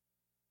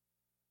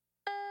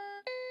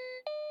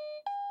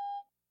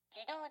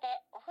動で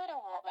お風呂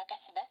を沸か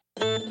します。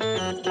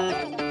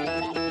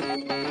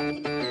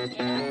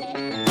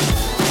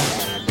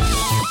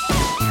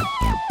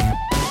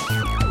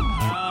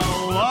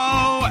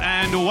Hello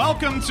and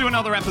welcome to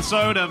another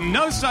episode of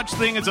No Such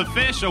Thing as a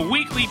Fish, a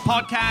weekly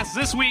podcast.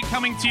 This week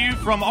coming to you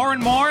from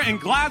Oranmore in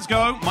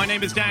Glasgow. My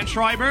name is Dan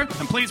Schreiber,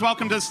 and please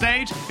welcome to the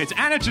stage, it's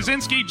Anna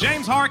Jasinski,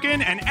 James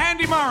Harkin, and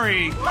Andy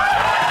Murray.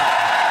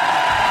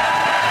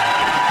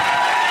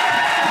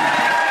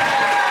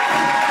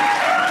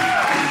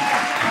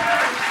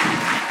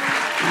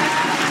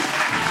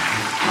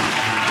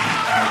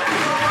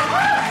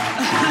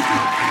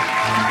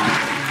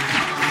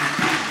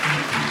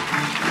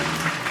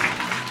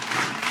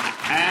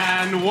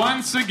 And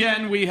once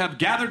again, we have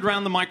gathered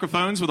around the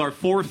microphones with our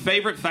 4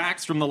 favorite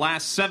facts from the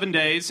last 7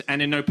 days,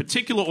 and in no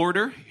particular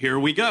order, here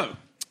we go.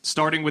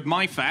 Starting with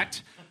my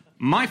fact.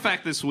 My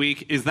fact this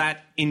week is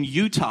that in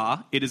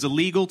Utah, it is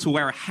illegal to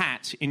wear a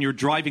hat in your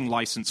driving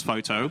license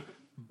photo,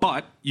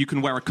 but you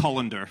can wear a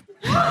colander.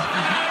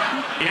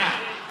 Yeah.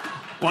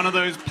 One of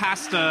those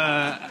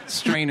pasta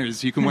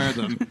strainers, you can wear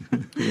them.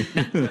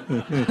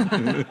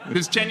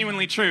 It's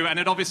genuinely true, and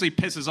it obviously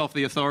pisses off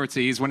the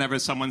authorities whenever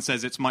someone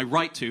says it's my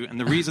right to, and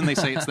the reason they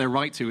say it's their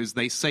right to is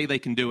they say they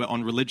can do it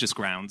on religious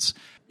grounds.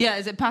 Yeah,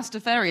 is it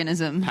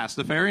Pastafarianism?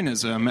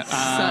 Pastafarianism.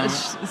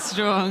 Such a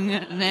strong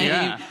name.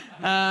 Yeah.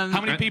 How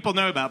many people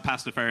know about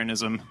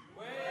Pastafarianism?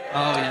 Oh,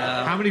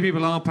 yeah. How many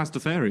people are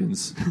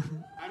Pastafarians?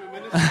 I'm a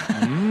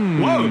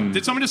minister. Whoa,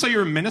 did someone just say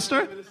you're a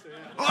minister?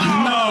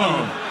 Oh,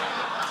 no!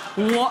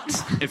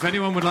 What? If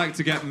anyone would like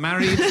to get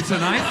married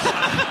tonight...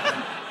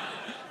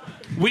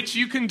 Which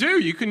you can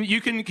do. Can you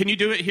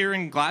do it here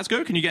in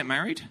Glasgow? Can you get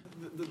married?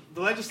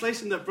 The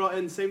legislation that brought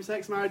in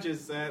same-sex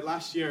marriages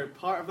last year,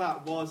 part of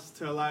that was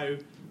to allow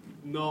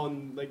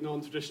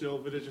non-traditional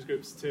religious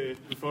groups to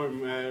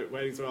perform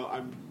weddings. Well,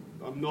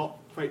 I'm not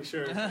quite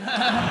sure.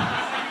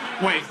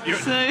 Wait,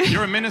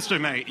 you're a minister,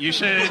 mate. You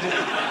should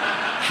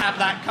have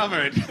that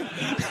covered.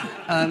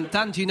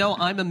 Dan, do you know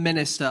I'm a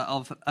minister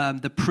of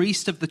the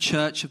priest of the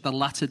Church of the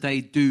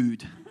Latter-day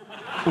Dude?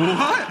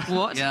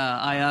 What? Yeah,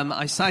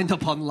 I signed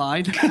up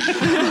online.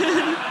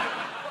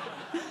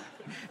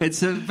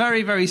 It's a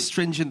very, very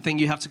stringent thing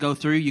you have to go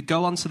through. You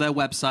go onto their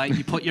website,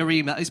 you put your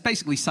email. It's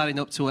basically signing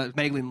up to a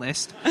mailing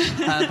list.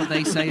 But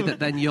they say that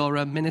then you're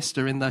a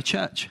minister in their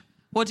church.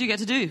 What do you get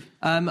to do?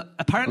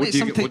 Apparently it's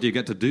something... What do you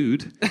get to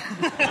dude?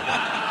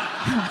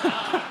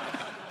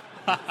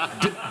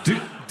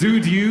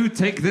 Dude, you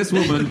take this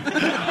woman.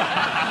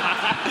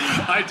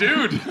 I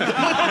dude.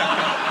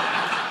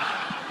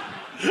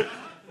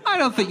 I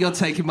don't think you're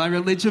taking my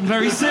religion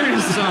very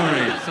seriously.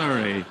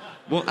 Sorry.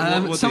 What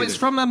so it's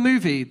from a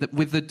movie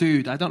with the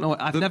dude. I don't know.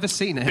 I've never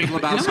seen it. Big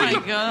Lebowski. Oh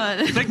my God.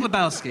 Big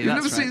Lebowski. You've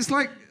never seen? It's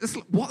like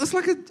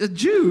a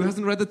Jew who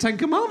hasn't read the Ten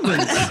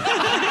Commandments.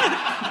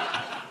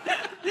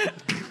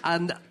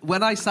 And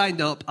when I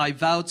signed up, I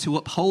vowed to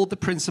uphold the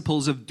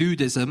principles of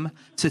dudism,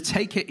 to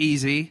take it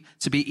easy,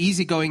 to be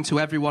easygoing to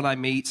everyone I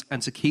meet,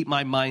 and to keep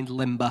my mind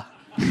limber.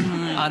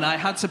 And I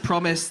had to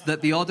promise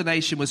that the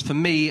ordination was for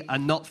me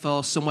and not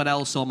for someone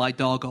else or my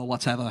dog or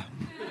whatever.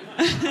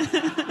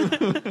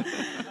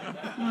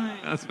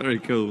 That's very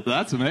cool.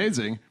 That's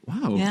amazing.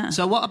 Wow. Yeah.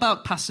 So what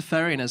about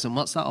Pastafarianism?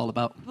 What's that all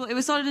about? Well, it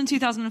was started in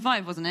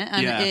 2005, wasn't it?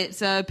 And Yeah.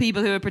 it's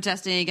people who are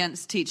protesting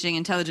against teaching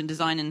intelligent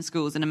design in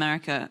schools in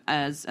America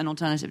as an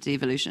alternative to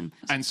evolution.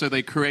 And so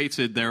they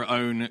created their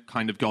own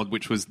kind of god,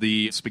 which was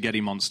the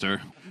spaghetti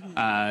monster.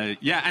 And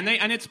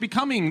it's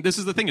becoming. This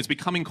is the thing. It's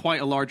becoming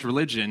quite a large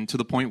religion to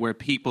the point where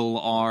people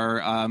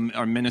are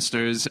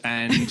ministers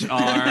and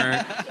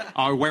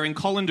are wearing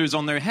colanders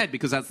on their head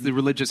because that's the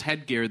religious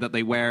headgear that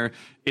they wear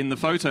in the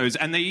photos.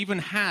 And they even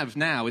have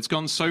now. It's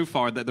gone so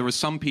far that there are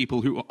some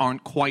people who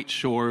aren't quite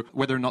sure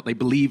whether or not they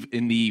believe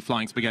in the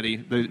flying spaghetti,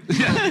 in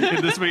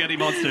the spaghetti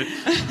monster.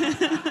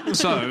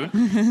 So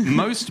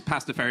most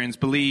Pastafarians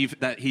believe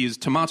that he is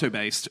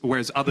tomato-based,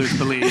 whereas others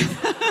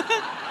believe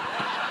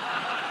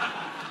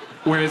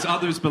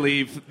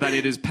that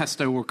it is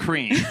pesto or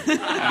cream.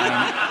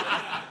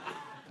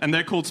 And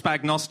they're called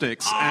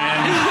spagnostics.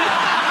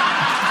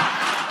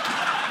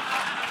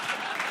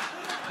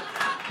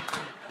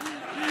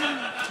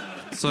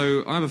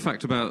 So I have a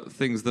fact about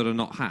things that are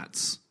not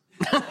hats.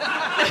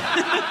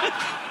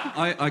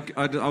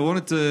 I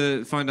wanted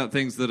to find out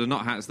things that are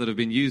not hats that have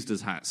been used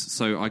as hats.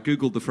 So I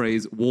Googled the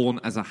phrase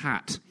worn as a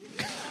hat.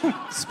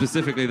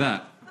 Specifically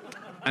that.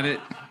 And it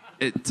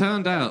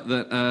turned out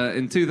that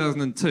in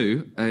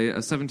 2002, a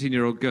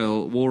 17-year-old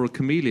girl wore a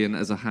chameleon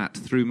as a hat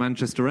through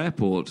Manchester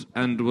Airport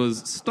and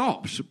was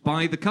stopped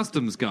by the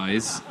customs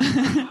guys.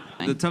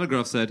 The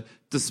Telegraph said,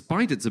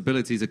 despite its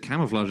ability to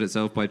camouflage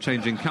itself by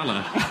changing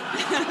colour,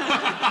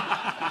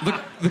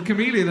 the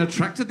chameleon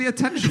attracted the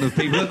attention of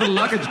people at the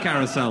luggage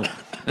carousel.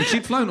 And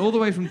she'd flown all the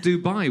way from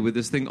Dubai with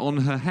this thing on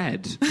her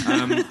head.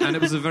 And it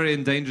was a very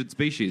endangered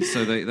species,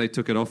 so they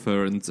took it off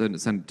her and sent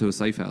it to a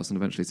safe house and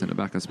eventually sent it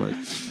back, I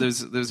suppose.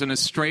 There's an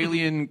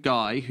Australian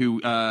guy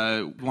who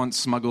once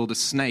smuggled a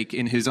snake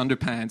in his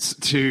underpants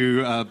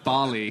to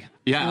Bali.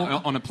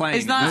 Yeah, on a plane.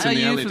 Is that That's in a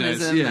the early days.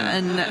 euphemism? Yeah.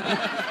 And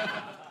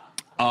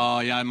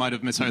Oh, yeah, I might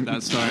have misheard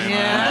that story.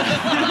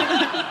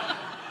 Yeah.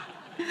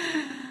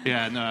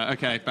 Yeah, no,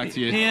 okay, back to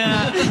you.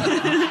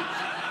 Yeah.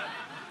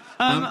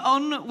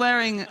 On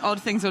wearing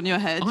odd things on your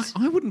head.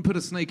 I wouldn't put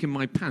a snake in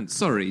my pants.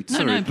 Sorry.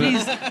 No, but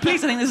please.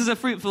 Please, I think this is a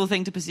fruitful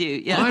thing to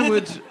pursue. Yeah. I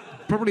would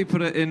probably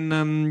put it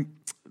in,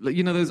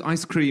 those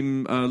ice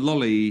cream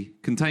lolly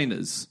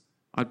containers.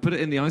 I'd put it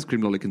in the ice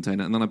cream lolly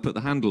container, and then I'd put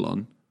the handle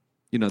on,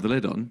 the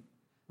lid on.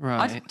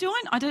 Right.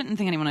 I don't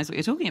think anyone knows what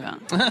you're talking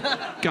about.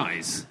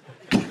 Guys.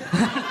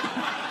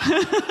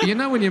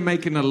 When you're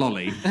making a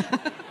lolly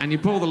and you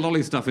pour the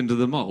lolly stuff into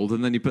the mould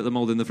and then you put the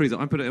mould in the freezer,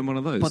 I put it in one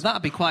of those. But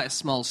that'd be quite a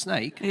small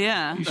snake.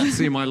 Yeah. You should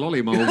see my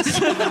lolly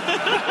moulds. And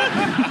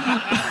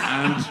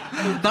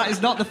That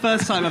is not the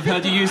first time I've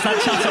heard you use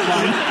that chat at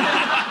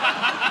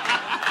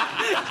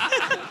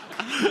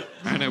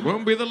one. and it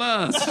won't be the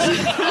last.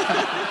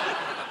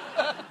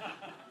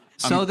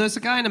 So there's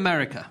a guy in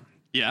America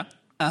Yeah.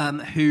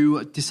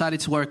 who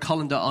decided to wear a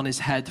colander on his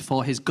head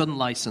for his gun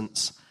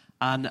license.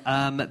 And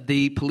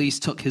the police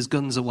took his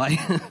guns away.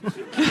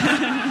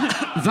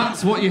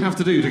 That's what you have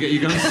to do to get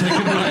your guns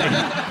taken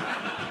away.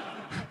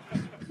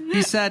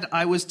 He said,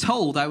 I was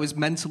told I was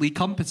mentally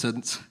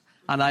competent,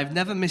 and I've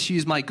never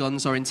misused my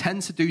guns or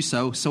intend to do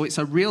so, so it's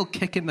a real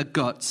kick in the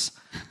guts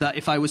that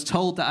if I was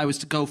told that I was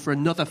to go for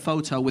another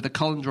photo with a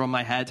colander on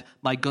my head,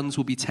 my guns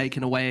will be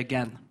taken away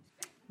again.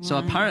 So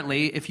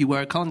apparently, if you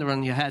wear a colander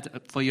on your head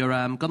for your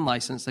gun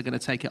license, they're going to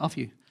take it off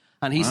you.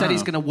 And he said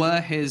he's going to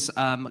wear his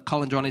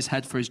colander on his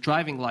head for his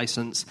driving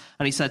license.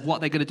 And he said,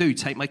 what they're going to do,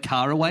 take my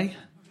car away?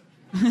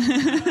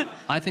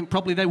 I think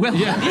probably they will.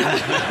 Yeah.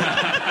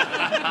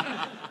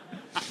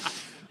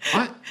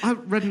 I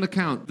read an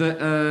account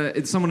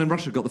that someone in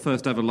Russia got the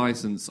first ever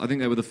license. I think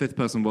they were the 5th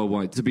person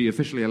worldwide to be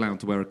officially allowed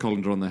to wear a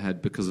colander on their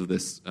head because of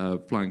this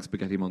flying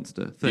spaghetti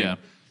monster thing. Yeah.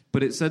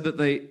 But it said that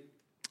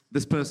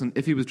this person,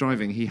 if he was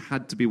driving, he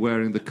had to be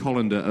wearing the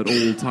colander at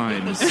all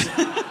times.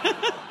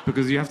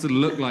 Because you have to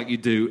look like you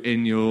do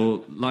in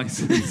your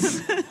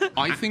license.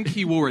 I think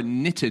he wore a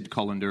knitted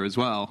colander as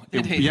well.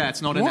 Yeah,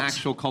 it's not an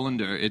actual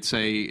colander. It's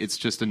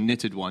just a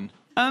knitted one.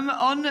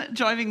 On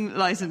driving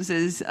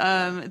licenses,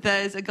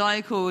 there's a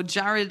guy called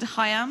Jared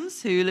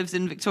Hyams who lives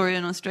in Victoria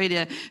in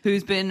Australia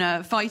who's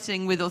been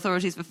fighting with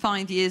authorities for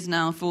 5 years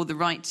now for the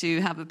right to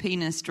have a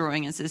penis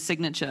drawing as his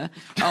signature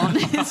on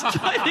his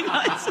driving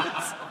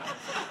license.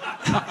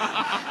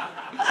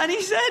 And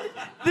he said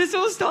this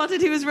all started,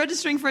 he was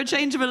registering for a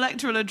change of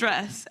electoral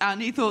address,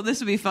 and he thought this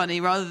would be funny.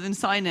 Rather than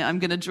sign it, I'm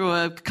going to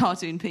draw a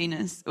cartoon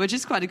penis, which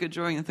is quite a good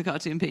drawing of the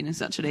cartoon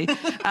penis, actually.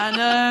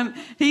 And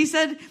he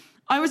said,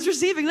 I was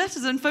receiving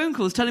letters and phone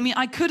calls telling me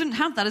I couldn't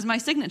have that as my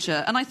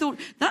signature. And I thought,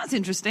 that's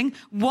interesting.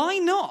 Why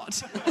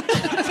not?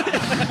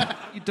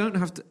 You don't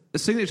have to... A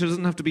signature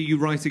doesn't have to be you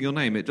writing your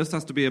name. It just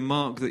has to be a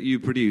mark that you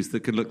produce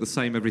that can look the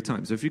same every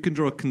time. So if you can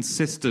draw a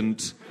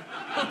consistent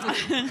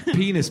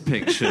penis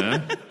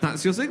picture,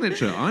 that's your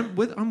signature. I'm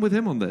with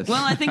him on this.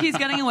 Well, I think he's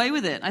getting away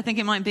with it. I think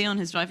it might be on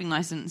his driving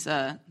license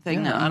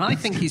thing now. And I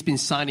think he's been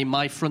signing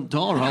my front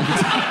door all the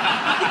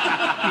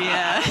time.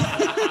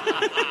 Yeah.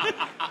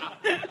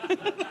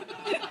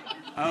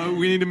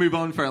 We need to move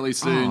on fairly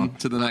soon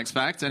to the next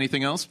fact.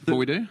 Anything else before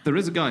we do?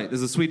 There's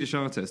a Swedish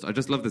artist. I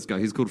just love this guy.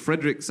 He's called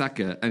Fredrik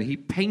Sacker, and he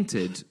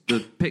painted the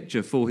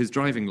picture for his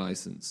driving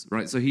license,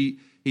 right? So he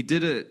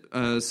did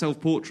a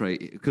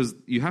self-portrait, because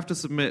you have to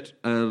submit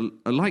a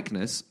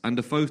likeness and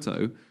a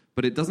photo,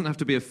 but it doesn't have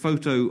to be a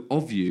photo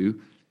of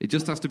you. It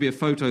just has to be a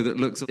photo that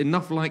looks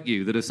enough like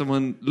you that if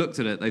someone looked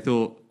at it, they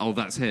thought, oh,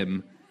 that's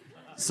him.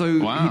 So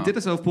he did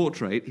a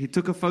self-portrait, he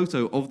took a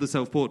photo of the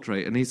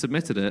self-portrait, and he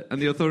submitted it,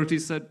 and the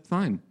authorities said,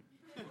 fine.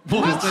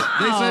 What?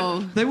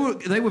 They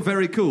said they were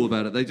very cool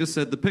about it. They just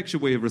said, the picture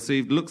we have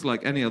received looks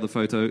like any other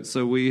photo,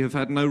 so we have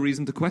had no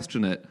reason to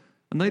question it.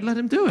 And they let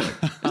him do it.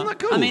 Isn't that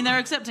cool? I mean, they're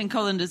accepting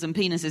colanders and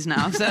penises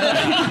now, so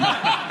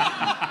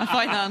I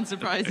find that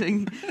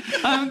unsurprising.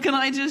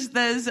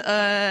 There's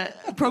a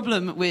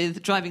problem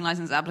with driving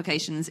license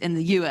applications in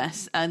the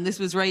US, and this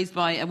was raised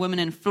by a woman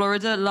in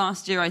Florida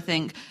last year, I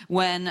think,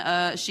 when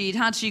she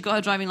got her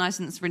driving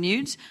license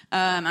renewed,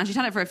 and she'd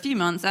had it for a few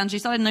months, and she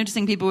started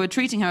noticing people were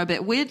treating her a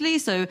bit weirdly,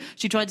 so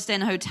she tried to stay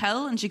in a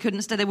hotel, and she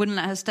couldn't stay, they wouldn't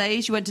let her stay.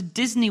 She went to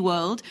Disney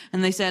World,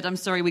 and they said, I'm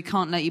sorry, we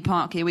can't let you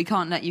park here, we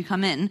can't let you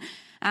come in.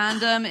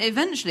 And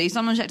eventually,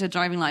 someone checked her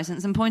driving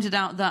license and pointed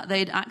out that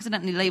they'd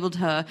accidentally labelled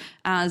her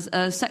as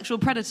a sexual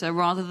predator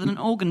rather than an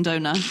organ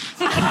donor.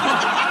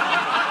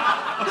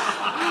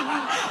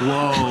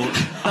 Whoa.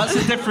 That's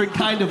a different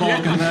kind of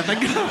organ, I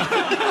think.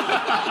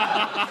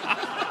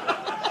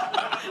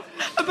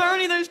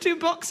 Apparently, those two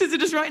boxes are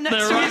just right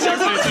next to each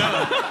other.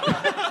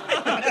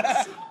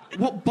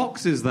 What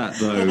box is that,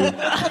 though?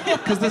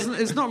 Because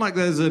it's not like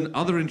there's an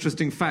other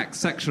interesting facts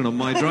section on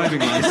my driving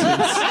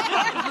license.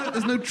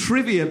 There's no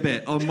trivia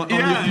bit on your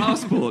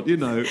passport, you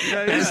know.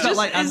 It's not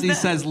like Andy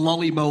says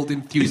lolly mold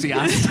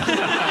enthusiast.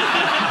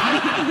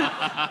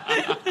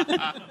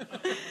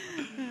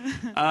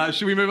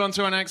 Should we move on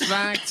to our next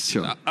fact?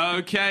 Sure.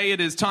 Okay,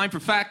 it is time for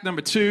fact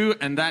number 2,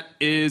 and that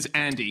is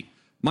Andy.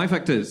 My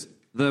fact is,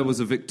 there was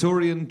a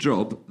Victorian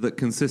job that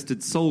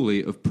consisted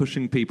solely of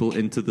pushing people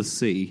into the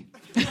sea.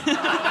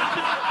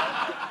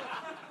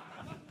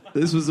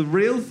 This was a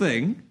real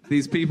thing.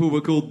 These people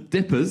were called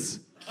dippers.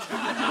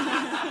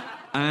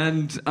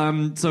 And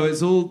so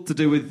it's all to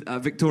do with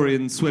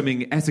Victorian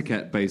swimming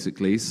etiquette,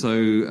 basically.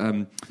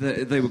 So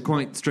they were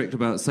quite strict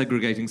about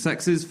segregating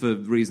sexes for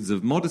reasons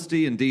of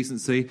modesty and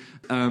decency.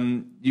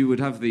 You would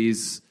have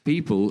these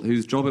people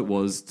whose job it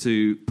was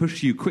to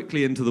push you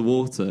quickly into the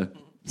water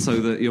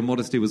so that your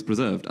modesty was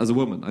preserved as a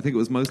woman. I think it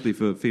was mostly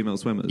for female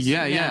swimmers.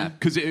 Yeah.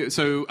 Because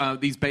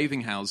these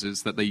bathing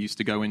houses that they used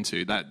to go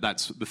into,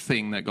 that's the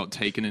thing that got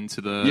taken into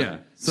the... Yeah.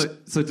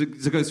 So to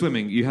go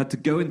swimming, you had to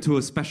go into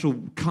a special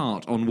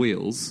cart on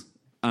wheels.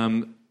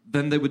 Then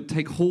they would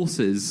take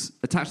horses,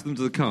 attach them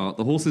to the cart.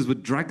 The horses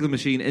would drag the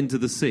machine into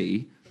the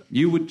sea.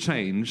 You would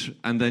change,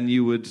 and then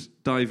you would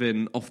dive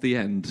in off the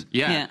end.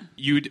 Yeah.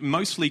 You'd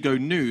mostly go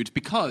nude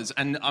because,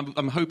 and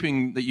I'm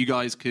hoping that you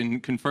guys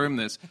can confirm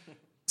this,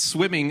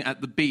 swimming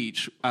at the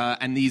beach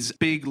and these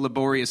big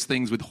laborious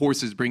things with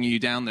horses bringing you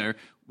down there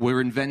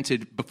were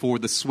invented before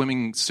the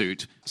swimming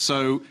suit.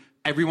 So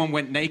everyone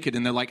went naked,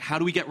 and they're like, how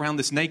do we get around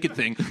this naked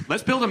thing?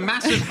 Let's build a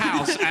massive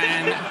house,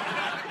 and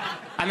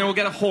then we'll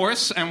get a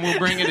horse, and we'll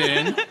bring it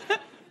in.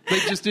 They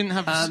just didn't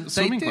have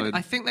swimming clothes.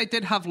 I think they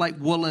did have, like,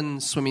 woolen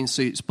swimming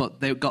suits,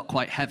 but they got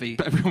quite heavy.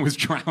 But everyone was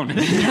drowning.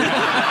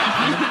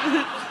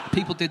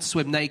 People did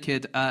swim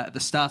naked at the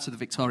start of the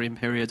Victorian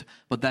period,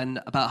 but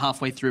then about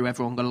halfway through,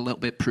 everyone got a little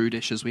bit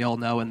prudish, as we all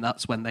know, and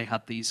that's when they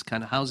had these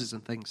kind of houses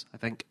and things, I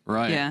think.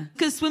 Right. Yeah,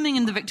 because swimming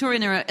in the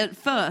Victorian era at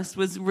first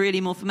was really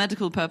more for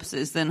medical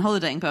purposes than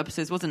holidaying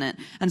purposes, wasn't it?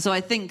 And so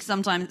I think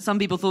sometimes some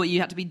people thought you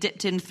had to be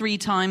dipped in 3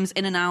 times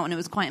in and out, and it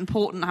was quite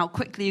important how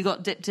quickly you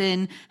got dipped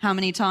in, how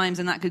many times,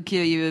 and that could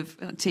cure you of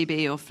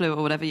TB or flu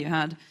or whatever you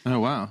had. Oh,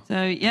 wow.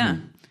 So, yeah.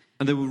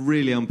 And they were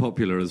really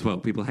unpopular as well.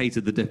 People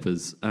hated the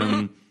dippers.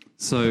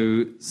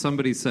 So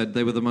somebody said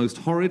they were the most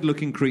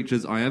horrid-looking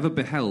creatures I ever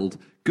beheld.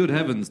 Good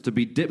heavens, to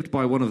be dipped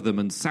by one of them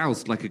and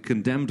soused like a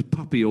condemned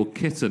puppy or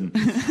kitten.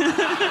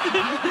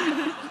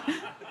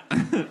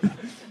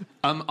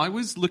 I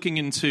was looking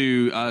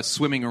into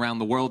swimming around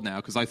the world now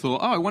because I thought,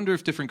 I wonder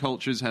if different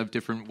cultures have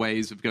different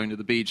ways of going to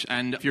the beach.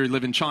 And if you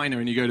live in China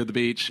and you go to the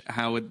beach,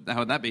 how would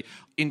that be?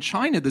 In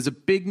China, there's a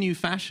big new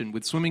fashion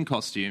with swimming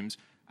costumes,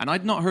 and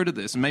I'd not heard of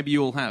this, and maybe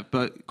you all have,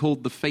 but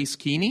called the face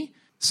kini.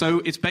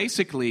 So it's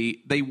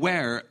basically they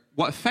wear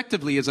what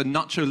effectively is a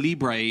Nacho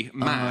Libre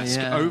mask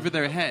over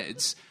their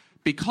heads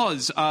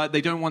because they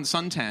don't want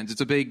suntans.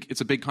 It's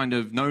a big kind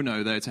of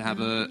no-no there to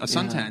have a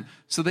suntan. Yeah.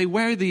 So they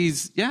wear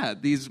these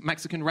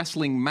Mexican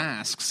wrestling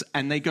masks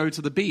and they go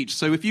to the beach.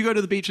 So if you go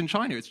to the beach in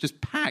China, it's just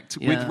packed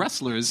with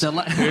wrestlers.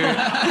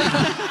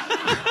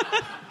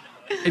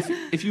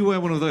 If you wear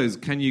one of those,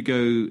 can you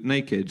go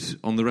naked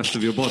on the rest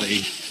of your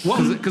body?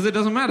 Because it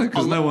doesn't matter,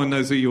 because no one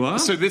knows who you are.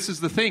 So this is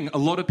the thing. A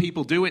lot of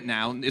people do it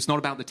now. It's not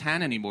about the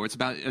tan anymore. It's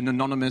about an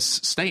anonymous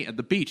state at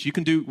the beach. You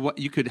can do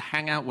you could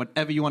hang out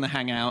whatever you want to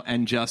hang out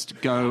and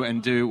just go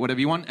and do whatever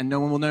you want, and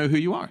no one will know who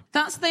you are.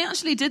 They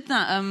actually did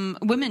that.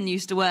 Women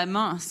used to wear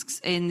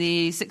masks in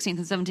the 16th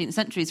and 17th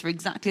centuries for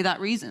exactly that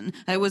reason.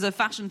 It was a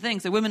fashion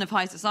thing. So women of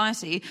high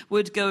society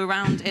would go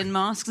around in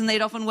masks, and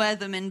they'd often wear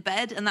them in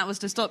bed, and that was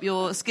to stop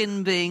your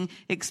skin being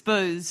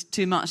exposed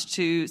too much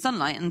to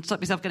sunlight and stop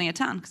yourself getting a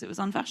tan because it was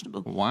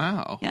unfashionable.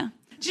 Wow. Yeah.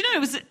 Do you know it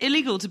was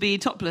illegal to be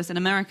topless in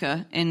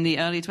America in the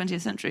early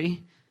 20th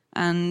century?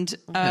 And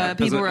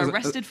people were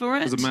arrested for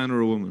it. As a man or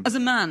a woman? As a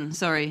man,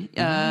 sorry.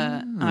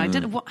 I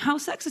didn't. How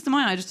sexist am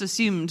I? I just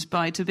assumed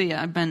by to be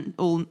I meant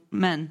all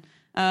men.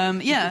 In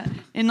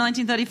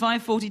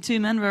 1935, 42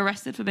 men were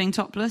arrested for being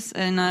topless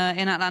in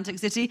Atlantic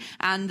City,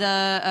 and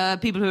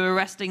people who were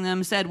arresting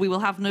them said, "We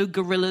will have no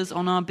gorillas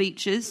on our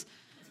beaches."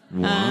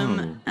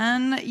 Wow.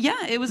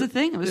 It was a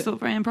thing. It was thought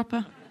very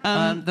improper.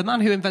 The man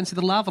who invented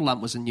the lava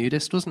lamp was a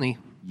nudist, wasn't he?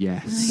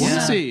 Yes.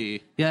 Was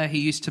he? Yeah, he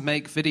used to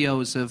make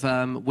videos of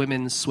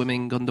women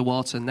swimming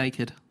underwater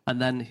naked,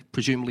 and then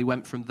presumably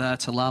went from there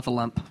to lava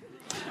lamp.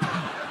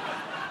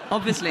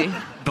 Obviously.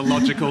 The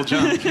logical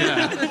jump,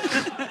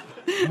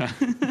 yeah.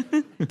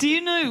 Do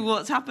you know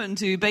what's happened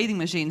to bathing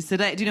machines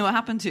today? Do you know what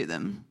happened to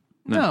them?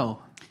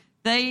 No.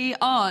 They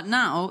were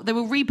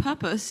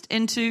repurposed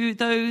into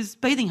those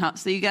bathing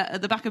huts that you get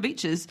at the back of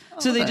beaches.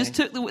 So they just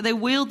they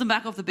wheeled them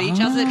back off the beach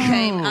as it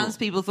came, as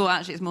people thought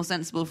actually it's more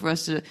sensible for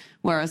us to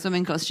wear a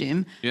swimming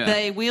costume. Yeah.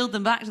 They wheeled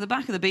them back to the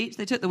back of the beach,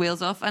 they took the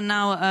wheels off, and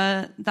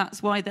now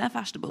that's why they're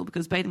fashionable,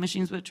 because bathing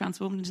machines were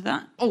transformed into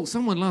that. Oh,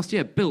 someone last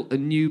year built a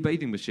new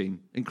bathing machine.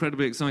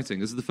 Incredibly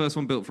exciting. This is the first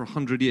one built for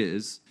 100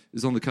 years.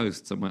 It's on the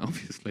coast somewhere,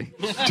 obviously.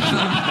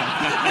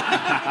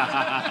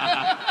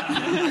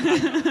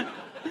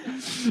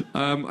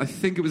 I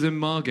think it was in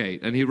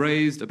Margate, and he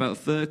raised about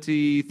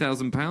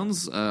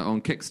 £30,000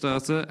 on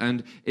Kickstarter,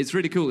 and it's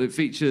really cool. It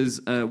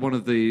features one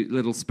of the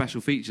little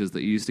special features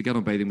that you used to get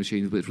on bathing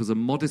machines, which was a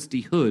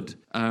modesty hood,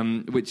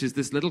 which is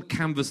this little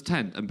canvas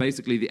tent, and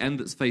basically the end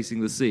that's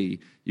facing the sea,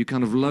 you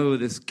kind of lower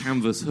this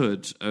canvas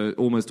hood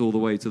almost all the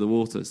way to the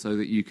water so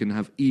that you can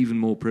have even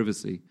more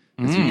privacy.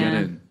 as you get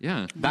in.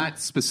 Yeah. That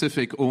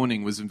specific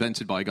awning was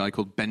invented by a guy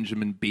called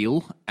Benjamin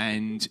Beale,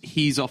 and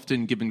he's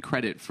often given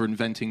credit for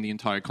inventing the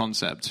entire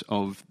concept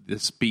of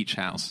this beach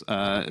house,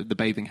 the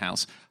bathing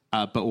house.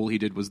 But all he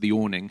did was the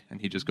awning,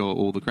 and he just got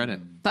all the credit.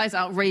 That is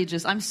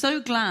outrageous. I'm so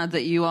glad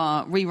that you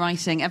are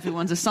rewriting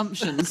everyone's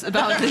assumptions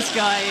about this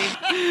guy.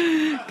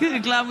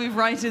 Glad we've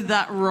righted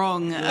that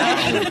wrong.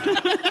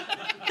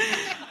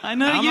 I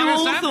know I'm you a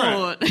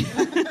all thought.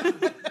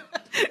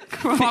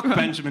 Fuck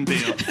Benjamin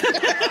Beale.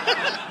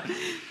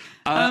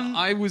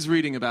 I was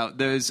reading about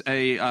there's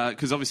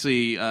because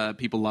obviously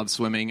people love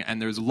swimming,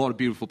 and there's a lot of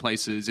beautiful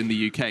places in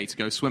the UK to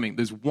go swimming.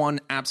 There's one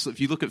absolute,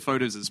 if you look at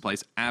photos of this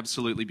place,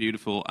 absolutely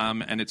beautiful,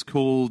 and it's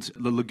called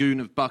the Lagoon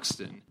of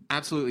Buxton.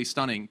 Absolutely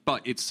stunning,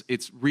 but it's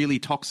really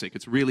toxic.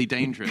 It's really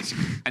dangerous,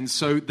 and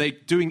so they're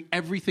doing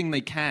everything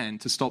they can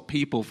to stop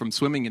people from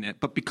swimming in it.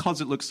 But because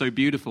it looks so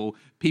beautiful,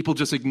 people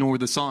just ignore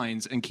the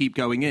signs and keep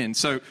going in.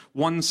 So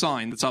one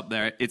sign that's up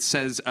there, it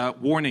says,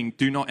 "Warning: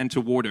 Do not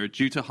enter water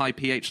due to high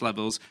pH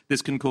levels.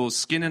 This can cause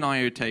skin and eye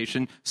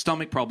irritation,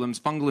 stomach problems,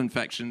 fungal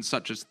infections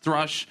such as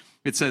thrush."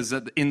 It says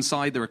that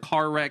inside there are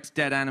car wrecks,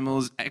 dead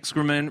animals,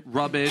 excrement,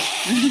 rubbish,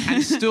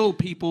 and still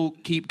people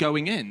keep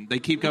going in. They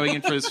keep going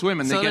in for a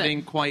swim, and they're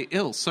getting quite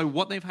ill. So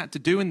what they've had to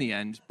do in the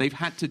end, they've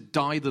had to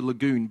dye the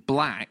lagoon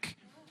black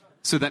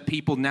so that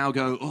people now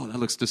go, "Oh, that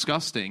looks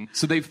disgusting."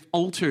 So they've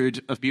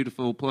altered a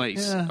beautiful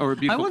place, or a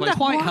beautiful place. I wonder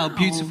quite how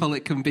beautiful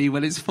it can be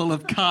when it's full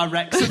of car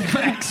wrecks and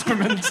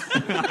excrement.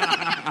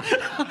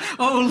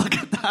 Oh, look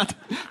at that.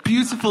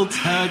 Beautiful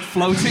turd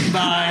floating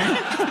by.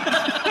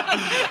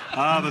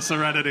 The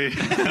serenity.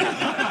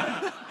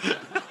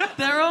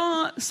 There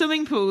are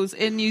swimming pools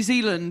in New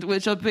Zealand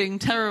which are being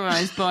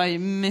terrorised by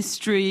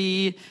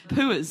mystery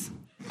pooers.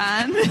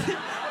 And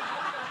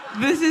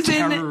this is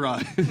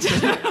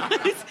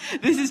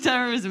this is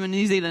terrorism in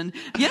New Zealand.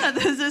 Yeah,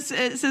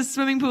 it's a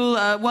swimming pool.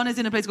 One is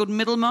in a place called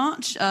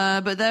Middlemarch,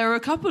 but there are a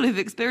couple who've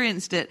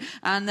experienced it,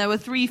 and there were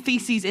 3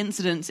 feces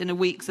incidents in a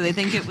week, so they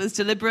think it was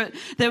deliberate.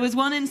 There was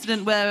one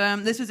incident where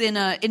this was in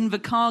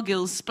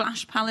Invercargill's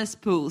Splash Palace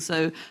pool,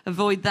 so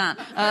avoid that,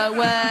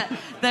 where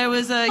there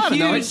was a I don't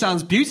know, it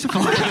sounds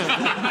beautiful.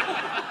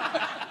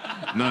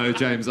 No,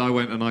 James, I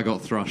went and I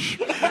got thrush.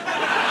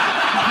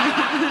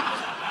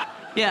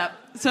 Yeah,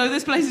 so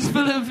this place is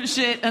full of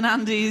shit and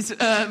Andy's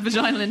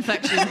vaginal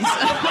infections.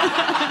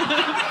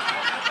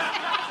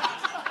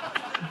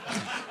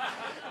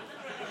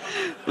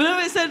 Well, no,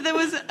 it said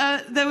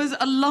there was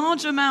a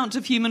large amount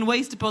of human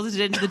waste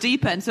deposited into the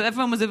deep end, so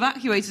everyone was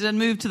evacuated and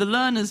moved to the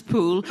learners'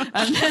 pool,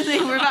 and then they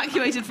were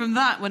evacuated from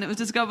that when it was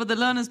discovered the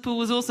learners' pool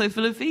was also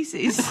full of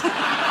feces.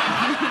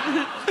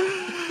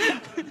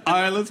 All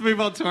right, let's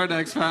move on to our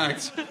next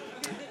fact.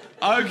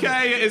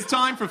 Okay, it's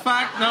time for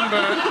fact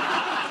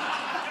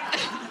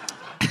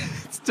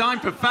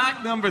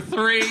number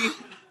 3,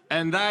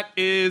 and that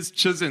is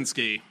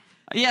Chazinski.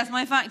 Yes,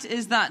 my fact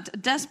is that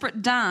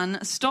Desperate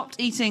Dan stopped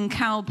eating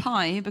cow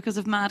pie because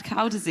of mad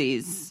cow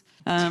disease.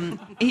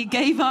 He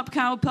gave up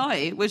cow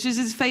pie, which is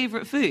his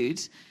favourite food.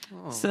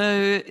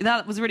 So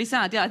that was really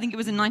sad. Yeah, I think it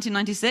was in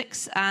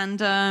 1996.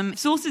 And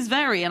sources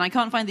vary, and I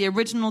can't find the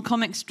original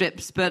comic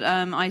strips, but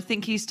I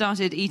think he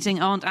started eating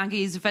Aunt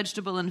Aggie's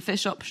vegetable and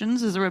fish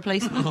options as a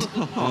replacement.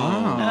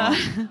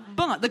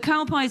 But the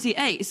cow pies he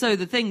ate, so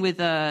the thing with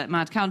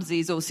mad cow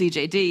disease, or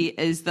CJD,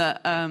 is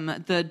that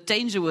the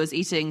danger was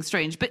eating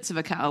strange bits of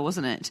a cow,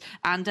 wasn't it?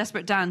 And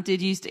Desperate Dan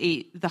did used to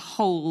eat the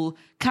whole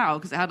cow,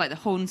 because it had like the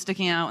horn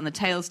sticking out and the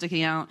tail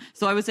sticking out.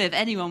 So I would say if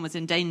anyone was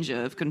in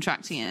danger of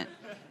contracting it,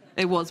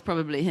 it was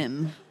probably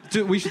him.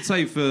 We should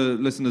say for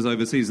listeners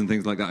overseas and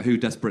things like that who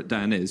Desperate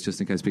Dan is,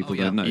 just in case people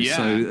don't know. Yeah.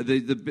 So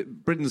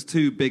Britain's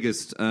 2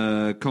 biggest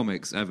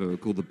comics ever were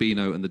called the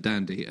Beano and the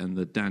Dandy, and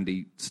the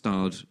Dandy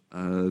starred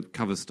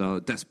cover star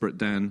Desperate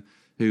Dan,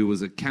 who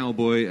was a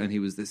cowboy, and he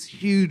was this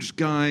huge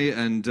guy,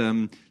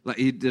 and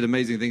he did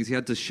amazing things. He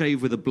had to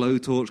shave with a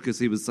blowtorch because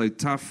he was so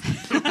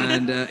tough,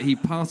 and he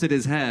parted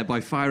his hair by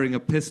firing a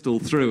pistol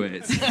through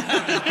it.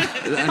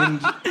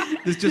 And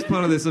it's just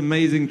part of this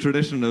amazing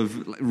tradition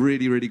of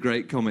really, really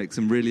great comics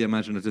and really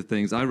imaginative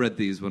things. I read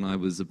these when I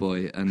was a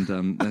boy, and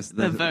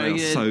they're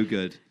so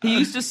good. He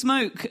used to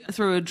smoke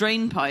through a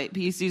drain pipe.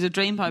 He used to use a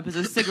drain pipe as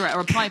a cigarette or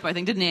a pipe, I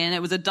think, didn't he? And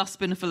it was a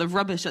dustbin full of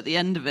rubbish at the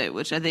end of it,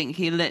 which I think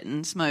he lit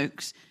and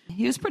smoked.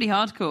 He was pretty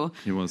hardcore.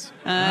 He was.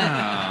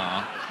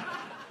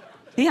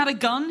 He had a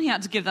gun. He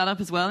had to give that up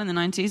as well in the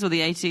 90s or the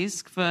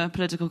 80s for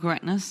political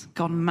correctness.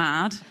 Gone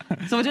mad.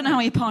 So I don't know how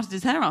he parted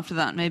his hair after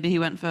that. Maybe he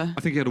went for...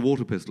 I think he had a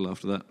water pistol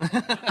after that.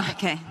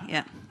 Okay,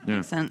 yeah.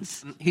 Makes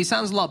sense. He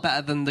sounds a lot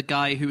better than the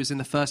guy who was in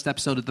the first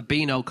episode of The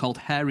Beano called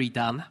Hairy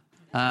Dan.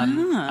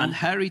 And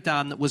Hairy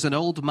Dan was an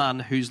old man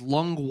whose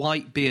long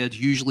white beard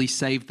usually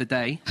saved the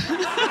day.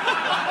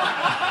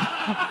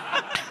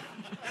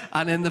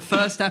 And in the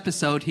first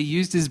episode, he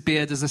used his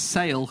beard as a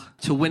sail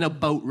to win a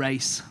boat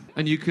race.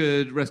 And you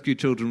could rescue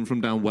children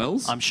from down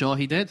wells? I'm sure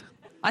he did.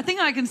 I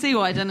think I can see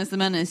why Dennis the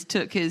Menace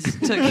took his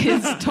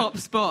top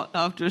spot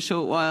after a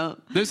short while.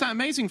 There's that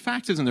amazing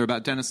fact, isn't there,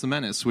 about Dennis the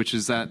Menace, which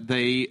is that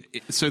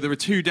so there were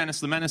two Dennis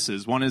the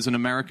Menaces. One is an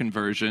American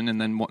version, and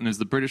then one is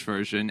the British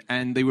version,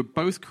 and they were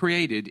both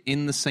created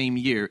in the same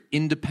year,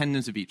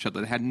 independent of each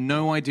other. They had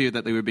no idea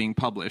that they were being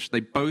published.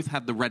 They both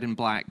had the red and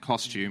black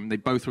costume. They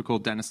both were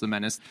called Dennis the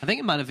Menace. I think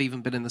it might have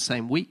even been in the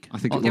same week. I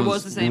think It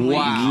was the same week.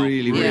 Wow.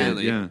 Really, Yeah.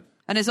 really, yeah.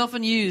 And it's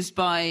often used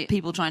by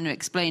people trying to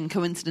explain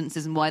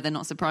coincidences and why they're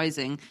not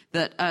surprising.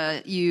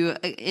 That you,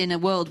 in a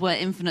world where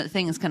infinite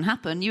things can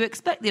happen, you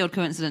expect the odd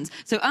coincidence.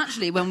 So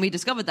actually, when we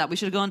discovered that, we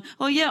should have gone,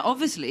 oh yeah,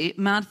 obviously,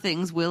 mad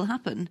things will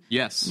happen.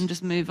 Yes. And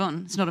just move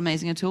on. It's not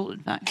amazing at all, in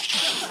fact.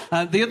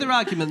 The other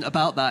argument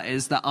about that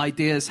is that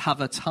ideas have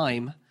a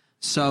time.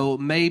 So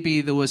maybe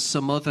there was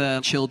some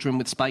other children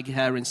with spiky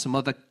hair in some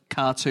other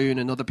cartoon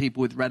and other people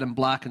with red and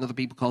black and other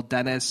people called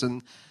Dennis.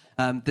 And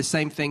the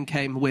same thing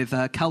came with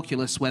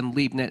calculus when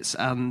Leibniz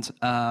and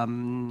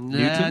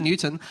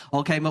Newton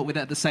all came up with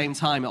it at the same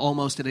time,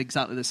 almost at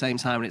exactly the same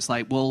time. And it's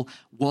like, well,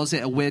 was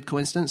it a weird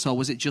coincidence or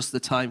was it just the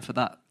time for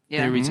that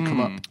theory to come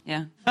up?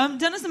 Yeah.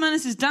 Dennis the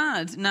Menace's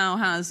dad now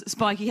has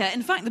spiky hair.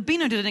 In fact, the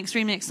Beano did an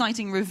extremely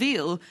exciting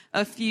reveal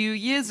a few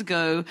years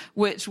ago,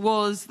 which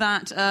was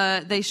that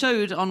they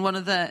showed on one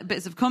of the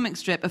bits of comic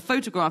strip a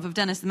photograph of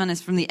Dennis the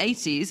Menace from the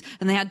 80s,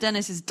 and they had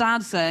Dennis's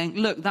dad saying,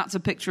 look, that's a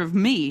picture of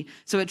me.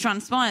 So it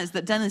transpires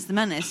that Dennis the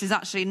Menace is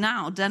actually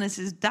now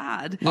Dennis's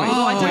dad.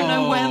 Although I don't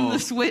know when the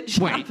switch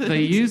Wait, happened.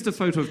 they used a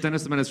photo of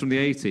Dennis the Menace from the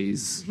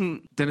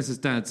 80s. Dennis's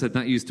dad said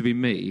that used to be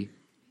me.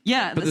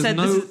 Yeah, But they said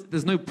this is...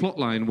 there's no plot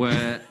line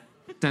where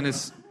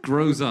Dennis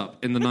grows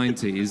up in the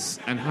 90s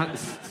and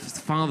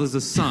fathers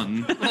a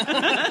son.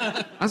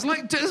 I was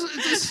like,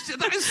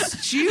 that is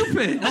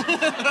stupid.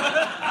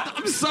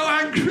 I'm so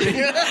angry.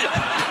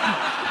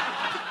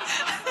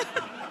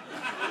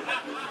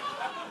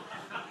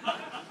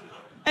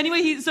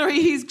 Anyway, he's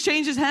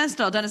changed his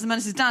hairstyle, Dennis the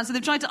Menace's dad, so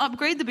they've tried to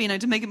upgrade the Beano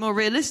to make it more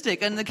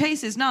realistic. And the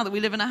case is now that we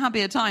live in a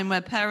happier time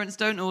where parents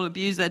don't all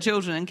abuse their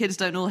children and kids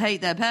don't all hate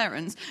their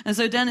parents. And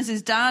so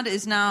Dennis's dad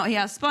is now, he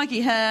has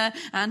spiky hair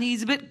and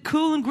he's a bit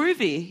cool and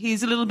groovy.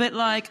 He's a little bit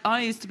like,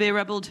 I used to be a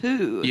rebel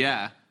too.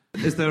 Yeah.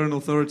 Is there an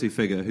authority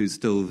figure who's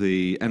still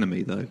the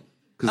enemy, though?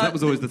 Because that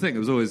was always the thing. It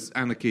was always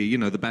anarchy. You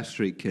know, the Bash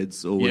Street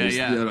kids always,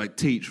 Yeah. like,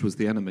 Teach was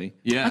the enemy.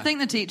 Yeah. I think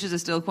the teachers are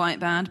still quite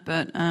bad,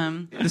 but...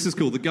 This is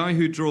cool. The guy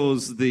who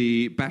draws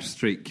the Bash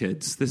Street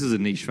kids, this is a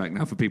niche fact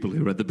now for people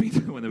who read the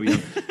Beano when they were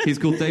young. He's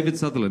called David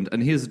Sutherland,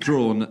 and he has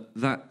drawn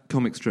that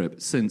comic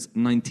strip since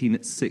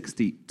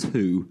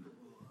 1962.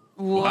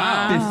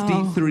 Wow.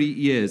 53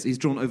 years. He's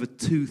drawn over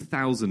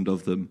 2,000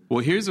 of them. Well,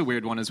 here's a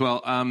weird one as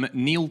well.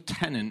 Neil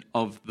Tennant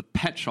of the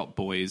Pet Shop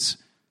Boys,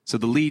 so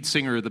the lead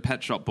singer of the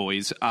Pet Shop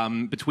Boys,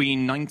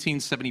 between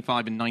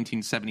 1975 and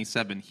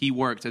 1977, he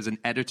worked as an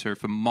editor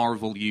for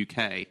Marvel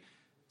UK.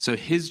 So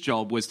his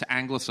job was to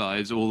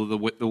anglicize all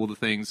the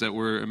things that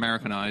were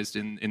Americanized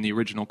in the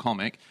original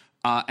comic.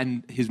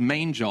 And his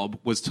main job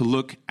was to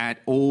look at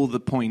all the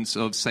points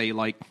of, say,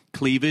 like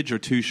cleavage or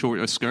too short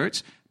a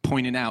skirt,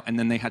 pointed out, and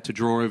then they had to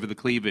draw over the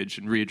cleavage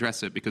and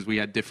readdress it because we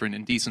had different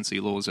indecency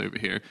laws over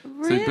here.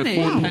 Really? So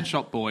before Pet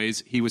Shop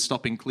Boys, he was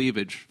stopping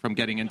cleavage from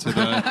getting into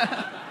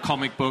the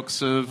comic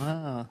books of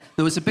There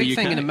was a big the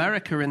thing UK. in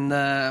America in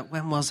the,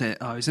 when was it?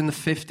 Oh, it was in the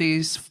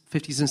 50s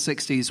and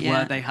 60s, Yeah.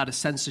 where they had a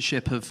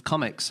censorship of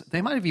comics.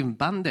 They might have even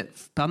banned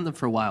them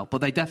for a while, but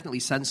they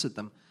definitely censored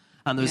them.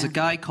 And there was a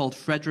guy called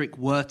Frederick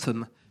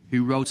Wertham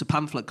who wrote a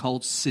pamphlet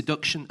called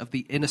Seduction of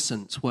the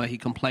Innocent, where he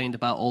complained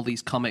about all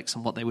these comics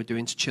and what they were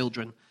doing to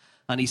children.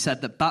 And he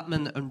said that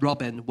Batman and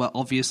Robin were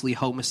obviously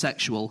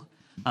homosexual,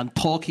 and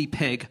Porky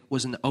Pig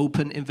was an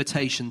open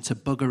invitation to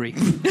buggery.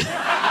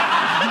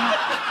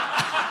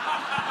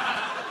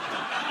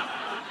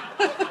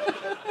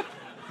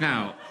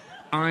 Now,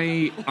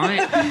 I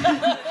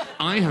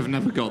have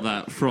never got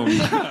that from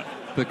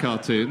the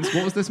cartoons.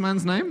 What was this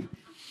man's name?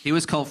 He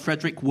was called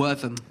Frederick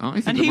Wortham. I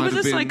think And there he might was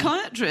have a been...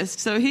 psychiatrist,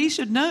 so he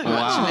should know, Oh,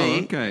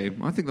 actually. okay.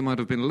 I think there might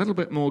have been a little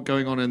bit more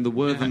going on in the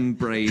Wortham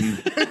brain.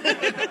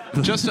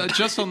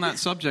 Just on that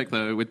subject,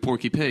 though, with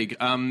Porky Pig,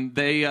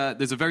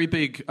 there's a very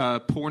big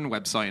porn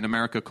website in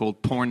America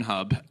called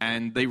Pornhub,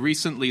 and they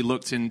recently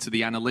looked into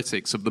the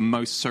analytics of the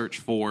most searched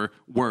for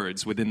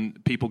words. Within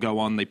people go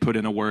on, they put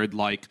in a word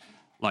like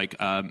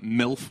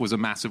MILF was a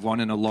massive one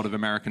in a lot of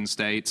American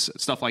states,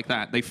 stuff like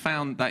that. They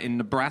found that in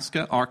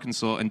Nebraska,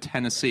 Arkansas, and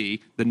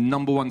Tennessee, the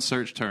number one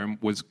search term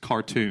was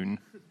cartoon.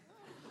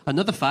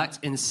 Another fact,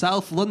 in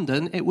South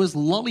London, it was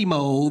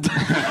lollymold.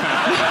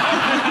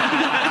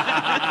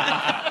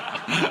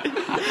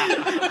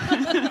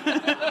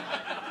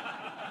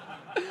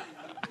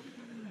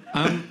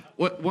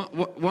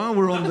 While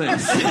we're on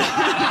this,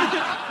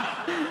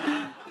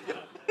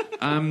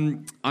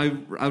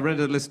 I read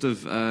a list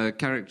of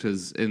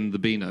characters in the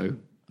Beano,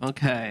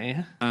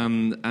 Okay.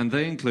 and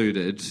they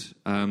included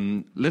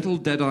Little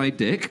Dead-Eye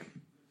Dick,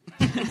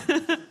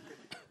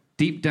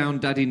 Deep Down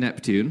Daddy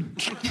Neptune,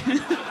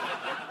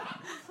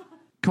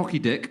 Cocky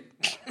Dick,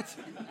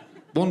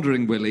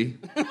 Wandering Willie,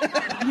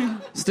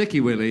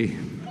 Sticky Willie,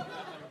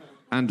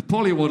 and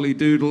Polly Waddly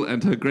Doodle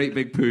and her great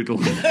big poodle.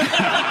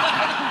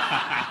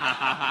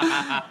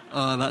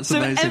 Oh, that's So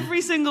amazing.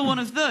 every single one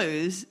of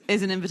those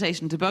is an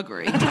invitation to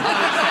buggery, I would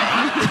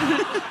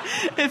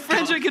say. If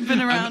Frederick had been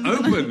around... An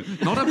open,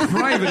 not a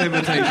private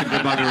invitation to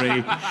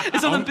buggery.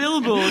 It's on a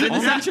billboard in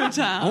the centre of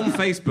town. On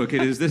Facebook,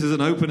 this is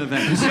an open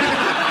event.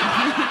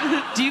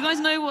 Do you guys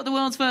know what the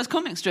world's first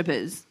comic strip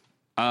is?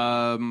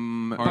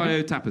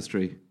 Bio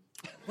tapestry.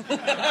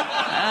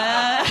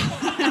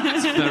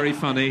 It's very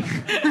funny.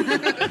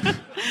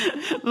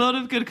 A lot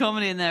of good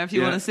comedy in there if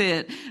you want to see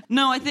it.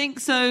 No, I think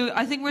so.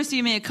 I think we're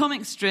assuming a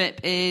comic strip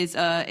is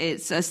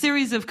it's a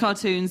series of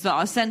cartoons that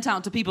are sent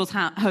out to people's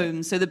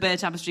homes. So the Bear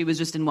Tapestry was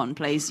just in one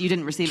place. You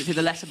didn't receive it through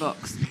the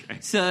letterbox. Okay.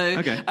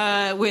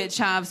 So, which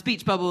have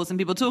speech bubbles and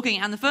people talking.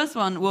 And the first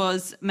one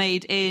was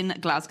made in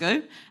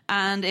Glasgow.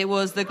 And it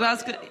was the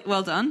Glasgow...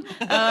 Well done.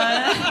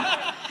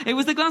 It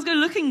was the Glasgow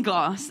Looking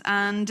Glass.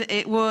 And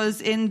it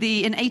was in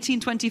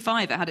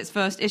 1825. It had its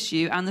first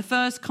issue. And the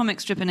first comic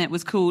strip in it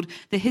was called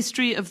The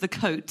History of the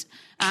Coat.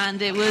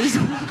 And it was...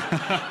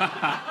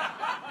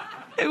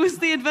 It was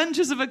the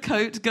adventures of a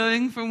coat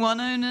going from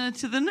one owner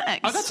to the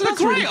next. Oh, that's a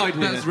great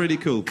idea. That's really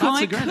cool.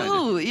 Quite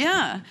cool,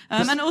 yeah.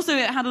 And also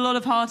it had a lot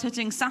of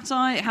hard-hitting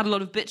satire. It had a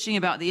lot of bitching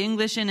about the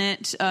English in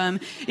it.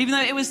 Even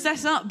though it was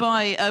set up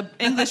by an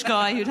English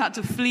guy who'd had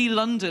to flee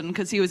London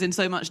because he was in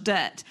so much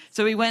debt.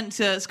 So he went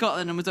to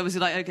Scotland and was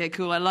obviously like, okay,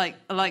 cool, I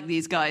like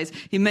these guys.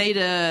 He made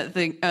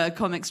a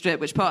comic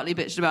strip which partly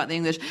bitched about the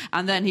English,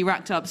 and then he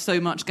racked up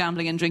so much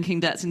gambling and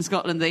drinking debts in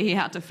Scotland that he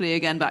had to flee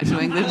again back to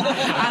England.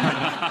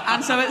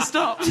 and so it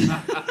stopped.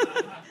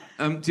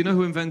 Do you know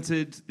who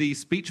invented the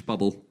speech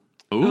bubble?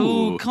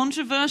 Ooh,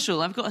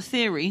 controversial. I've got a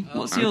theory.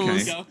 What's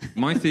yours?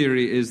 My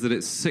theory is that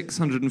it's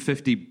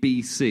 650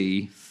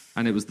 BC,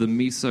 and it was the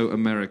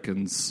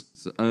Mesoamericans,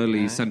 so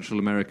early Central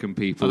American Are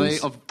peoples. they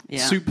of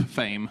soup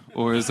fame,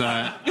 or is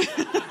that...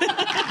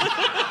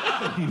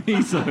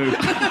 Meso.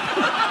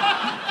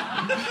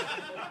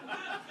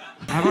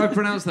 Have I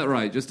pronounced that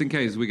right, just in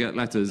case we get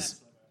letters?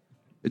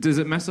 Is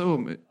it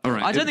Meso? All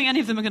right. I don't think any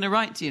of them are going to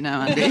write to you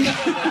now, Andy.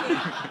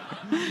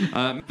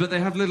 But they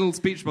have little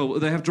speech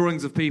bubbles. They have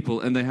drawings of people,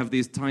 and they have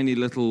these tiny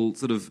little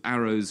sort of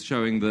arrows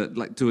showing that,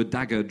 like, to a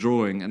dagger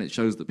drawing, and it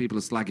shows that people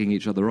are slagging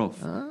each other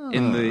off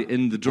in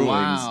the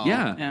drawings. Wow.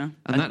 Yeah.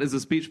 And that is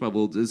a speech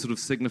bubble, is sort of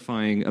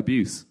signifying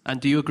abuse.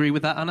 And do you agree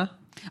with that, Anna?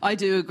 I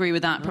do agree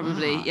with that,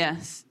 probably,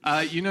 yes.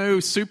 you know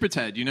Super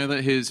Ted, you know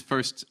that his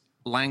first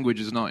language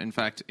is not, in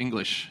fact,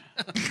 English.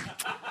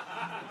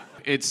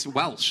 It's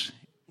Welsh.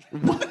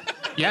 What?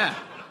 Yeah.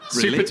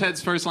 Really? Super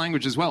Ted's first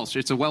language is Welsh.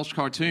 It's a Welsh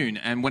cartoon,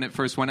 and when it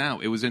first went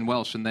out, it was in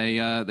Welsh, and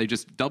they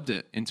just dubbed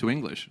it into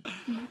English.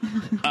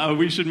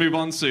 We should move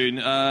on soon.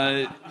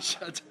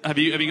 Have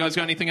you guys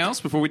got anything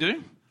else before we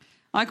do?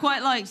 I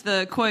quite liked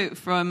the quote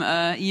from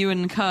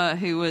Ewan Kerr,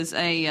 who was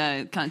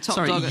a kind of top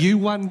dog. Sorry,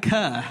 Ewan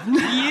Kerr. Pull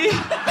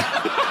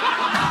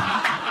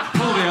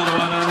the other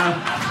one, Anna.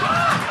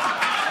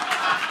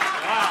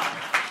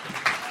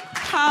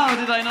 How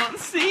did I not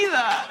see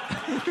that?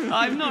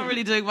 I'm not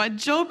really doing my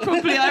job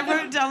properly. I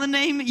wrote down the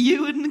name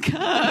Ewan Kerr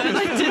and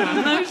I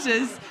didn't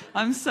notice.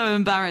 I'm so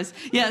embarrassed.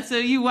 Yeah,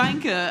 so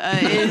Ewanker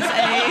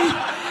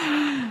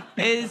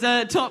is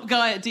a top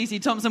guy at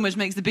DC Thompson, which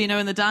makes the Beano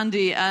and the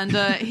Dandy. And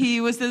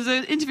there's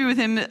an interview with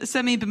him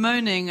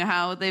semi-bemoaning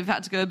how they've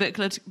had to go a bit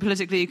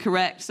politically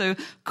correct. So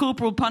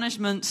corporal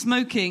punishment,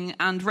 smoking,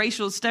 and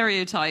racial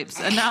stereotypes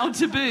are now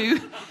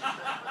taboo.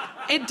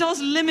 It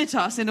does limit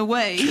us in a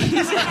way.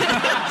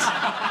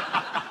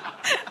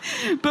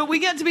 But we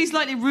get to be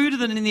slightly ruder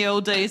than in the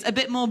old days, a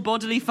bit more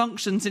bodily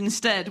functions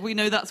instead. We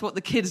know that's what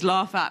the kids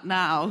laugh at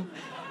now.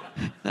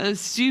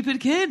 Those stupid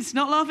kids,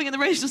 not laughing at the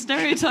racial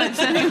stereotypes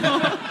anymore.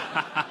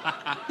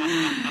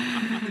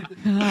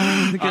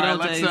 The good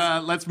old days.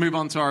 Let's move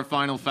on to our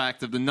final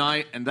fact of the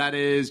night, and that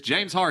is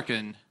James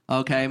Harkin.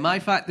 Okay, my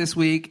fact this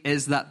week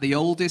is that the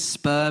oldest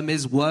sperm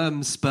is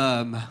worm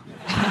sperm.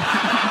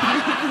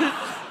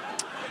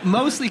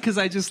 Mostly because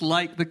I just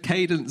like the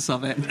cadence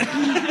of it.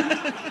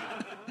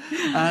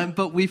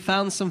 But we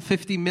found some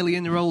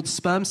 50-million-year-old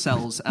sperm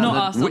cells. And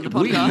Not us on the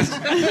podcast.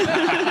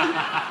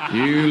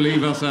 You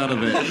leave us out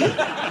of it.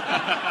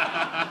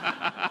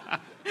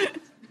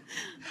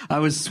 I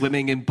was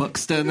swimming in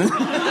Buxton. Yeah,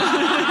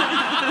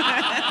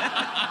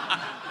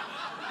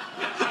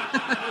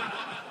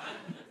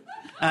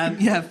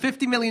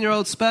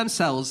 50-million-year-old sperm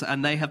cells,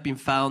 and they have been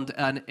found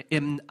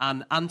in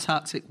an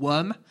Antarctic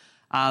worm.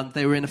 And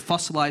they were in a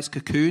fossilized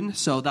cocoon,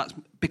 so that's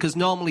because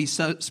normally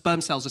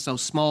sperm cells are so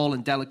small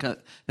and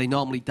delicate, they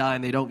normally die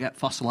and they don't get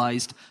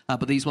fossilized.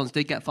 But these ones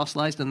did get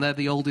fossilized, and they're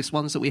the oldest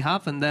ones that we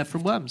have, and they're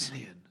from worms.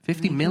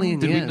 50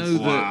 million years. Did we know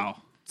that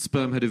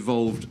sperm had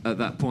evolved at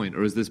that point,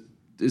 or is this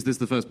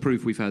the first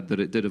proof we've had that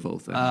it did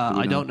evolve then?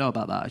 I don't know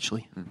about that,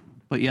 actually.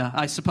 But yeah,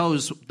 I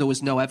suppose there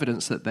was no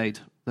evidence that they'd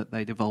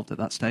evolved at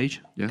that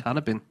stage. Yeah. Can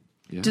have been.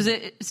 Yeah. Does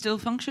it still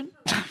function?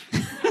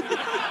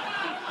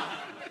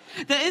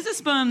 There is a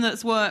sperm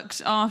that's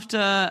worked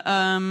after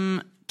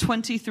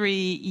 23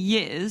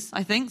 years,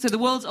 I think. So the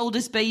world's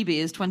oldest baby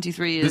is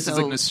 23 years This is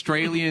old. an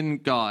Australian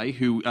guy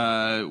who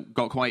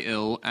got quite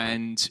ill,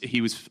 and he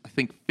was, I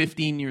think,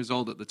 15 years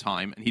old at the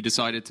time, and he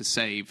decided to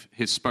save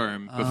his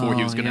sperm before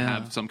he was going to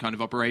have some kind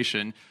of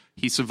operation.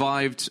 He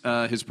survived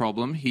his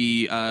problem.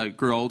 He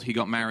grew old, he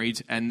got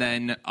married, and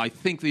then I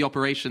think the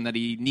operation that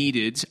he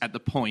needed at the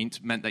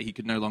point meant that he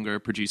could no longer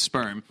produce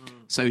sperm.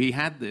 So he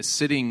had this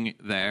sitting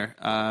there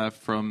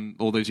from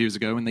all those years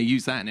ago, and they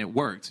used that, and it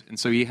worked. And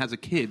so he has a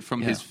kid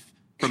from his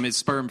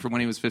sperm from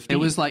when he was 15. It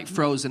was like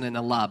frozen in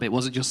a lab. It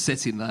wasn't just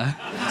sitting there.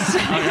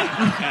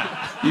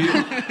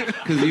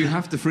 Because you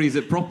have to freeze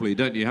it properly,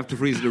 don't you? You have to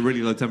freeze it at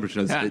really low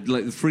temperatures. Yeah.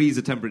 Like the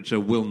freezer temperature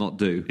will not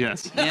do.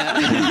 Yes.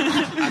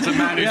 As a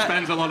man who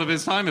spends a lot of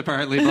his time,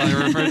 apparently, by a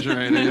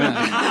refrigerator.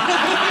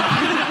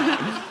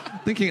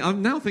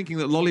 I'm now thinking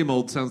that lolly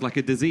mold sounds like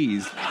a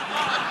disease.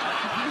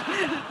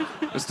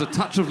 Just a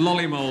touch of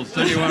lolly mold,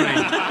 don't you worry.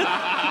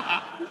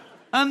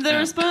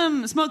 There are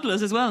sperm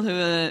smugglers as well who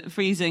are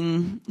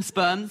freezing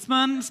sperm.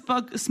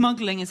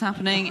 Smuggling is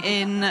happening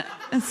in...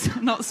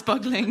 Not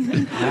spuggling.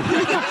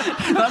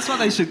 That's what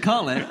they should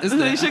call it, isn't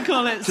it? They should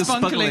call it Just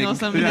spunkling or smuggling.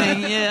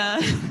 something,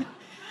 yeah.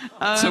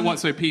 So what?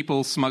 So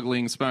people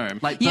smuggling sperm?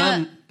 Like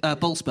Yeah.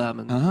 bull sperm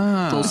and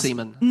bull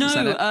semen. Is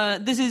that it? No,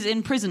 this is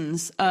in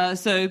prisons.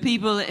 So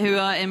people who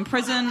are in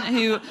prison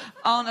who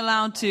aren't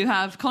allowed to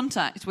have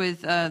contact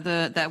with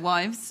their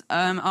wives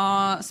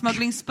are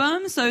smuggling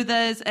sperm. So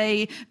there's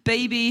a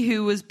baby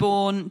who was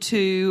born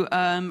to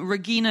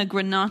Regina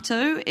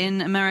Granato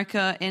in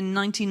America in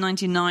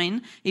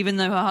 1999. Even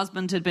though her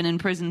husband had been in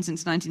prison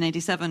since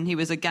 1987, he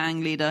was a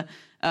gang leader.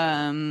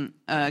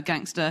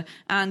 Gangster.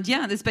 And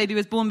yeah, this baby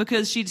was born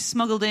because she'd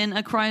smuggled in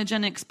a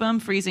cryogenic sperm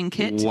freezing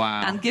kit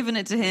Wow. and given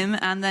it to him,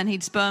 and then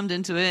he'd spermed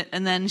into it,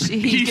 and then he'd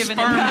He given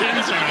spermed it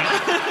into it.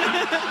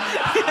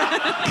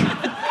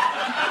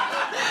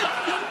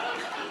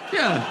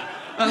 Yeah,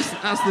 that's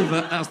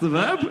the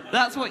verb.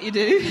 That's what you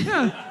do.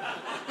 Yeah.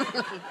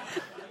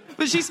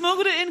 But she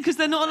smuggled it in because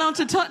they're not allowed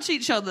to touch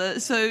each other.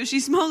 So she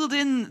smuggled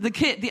in the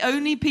kit. The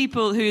only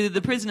people who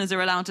the prisoners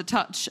are allowed to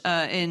touch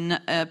in,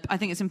 I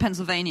think it's in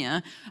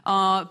Pennsylvania,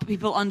 are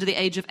people under the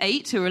age of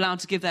 8 who are allowed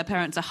to give their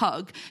parents a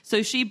hug.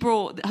 So she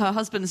brought her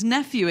husband's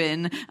nephew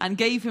in and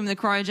gave him the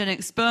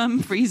cryogenic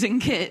sperm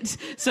freezing kit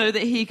so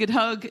that he could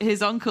hug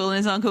his uncle, and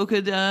his uncle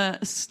could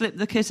slip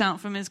the kit out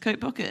from his coat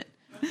pocket.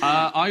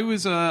 I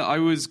was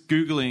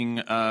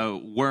Googling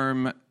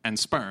worm and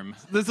sperm.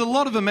 There's a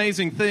lot of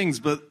amazing things,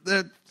 but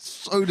they're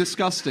so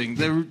disgusting.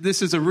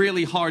 This is a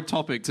really hard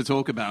topic to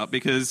talk about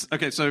because,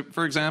 okay, so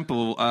for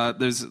example,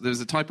 there's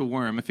a type of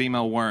worm, a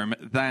female worm,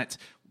 that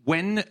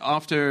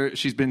after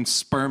she's been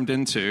spermed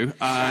into,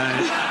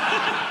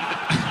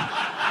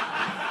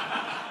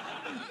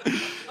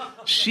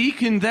 she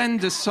can then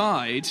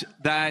decide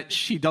that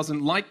she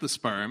doesn't like the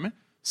sperm,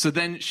 so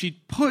then she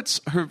puts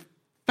her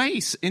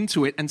face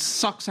into it and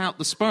sucks out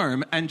the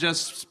sperm and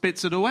just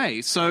spits it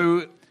away.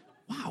 So,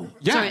 wow.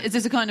 Yeah. Sorry, is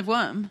this a kind of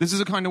worm? This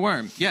is a kind of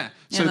worm, yeah.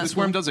 So that's this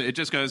worm cool. does it. It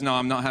just goes, no,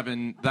 I'm not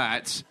having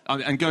that,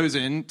 and goes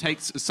in,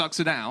 sucks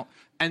it out.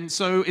 And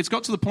so it's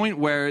got to the point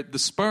where the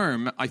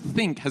sperm, I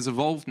think, has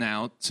evolved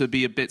now to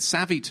be a bit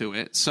savvy to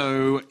it.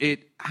 So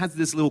it has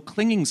this little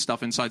clinging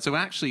stuff inside. So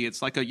actually,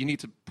 it's like you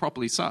need to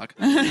properly suck.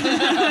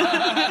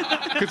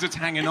 Because it's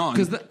hanging on.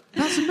 Because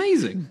that's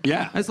amazing.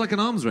 Yeah. It's like an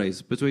arms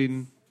race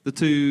between the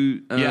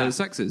two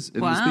sexes in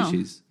Wow. the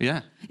species.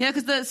 Yeah. Yeah,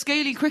 because the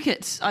scaly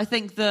cricket, I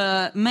think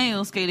the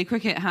male scaly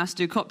cricket has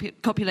to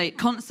copulate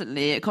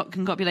constantly. It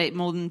can copulate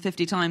more than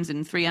 50 times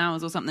in 3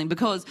 hours or something,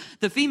 because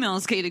the female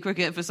scaly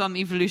cricket, for some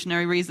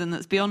evolutionary reason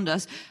that's beyond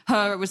us,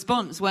 her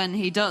response when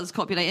he does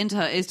copulate into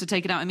her is to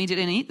take it out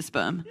immediately and eat the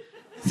sperm.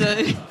 So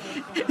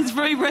it's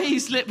very rare you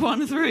slip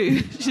one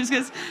through. She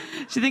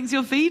thinks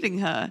you're feeding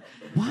her.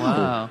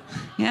 Wow.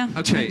 Yeah.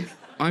 Okay,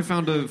 I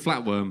found a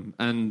flatworm,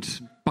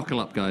 and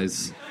buckle up,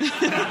 guys.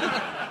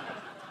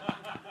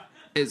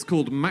 It's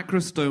called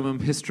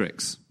Macrostomum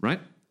hystrix, right?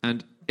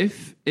 And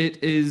if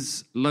it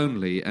is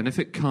lonely and if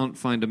it can't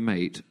find a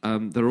mate,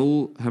 they're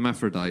all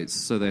hermaphrodites,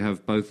 so they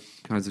have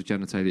both kinds of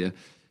genitalia.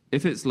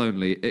 If it's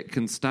lonely, it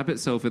can stab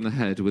itself in the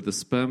head with a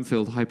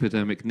sperm-filled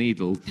hypodermic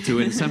needle to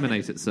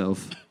inseminate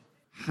itself.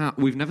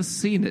 We've never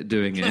seen it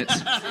doing it.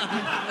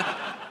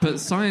 But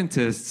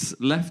scientists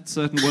left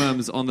certain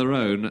worms on their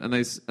own, and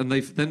they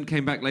then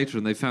came back later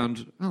and they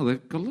found,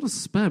 they've got a lot of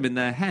sperm in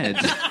their head.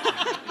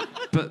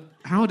 But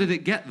how did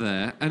it get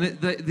there? And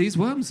these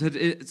worms had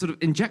sort of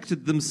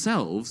injected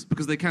themselves,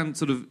 because they can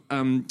sort of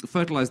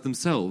fertilize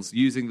themselves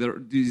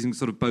using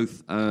sort of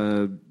both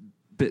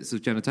bits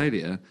of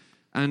genitalia.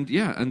 And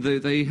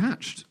they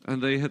hatched,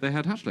 and they had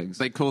hatchlings.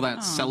 They call that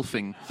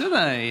selfing. Do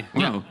they?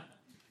 Wow.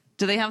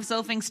 Do they have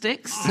selfing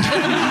sticks?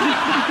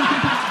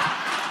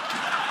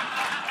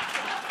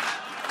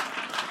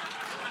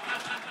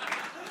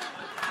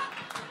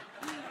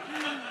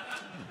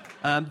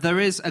 There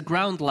is a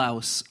ground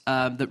louse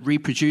that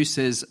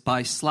reproduces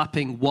by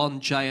slapping one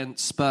giant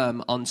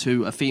sperm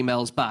onto a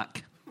female's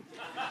back.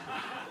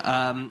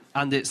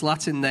 And its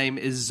Latin name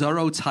is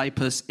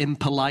Zorotypus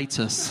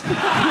impolitus.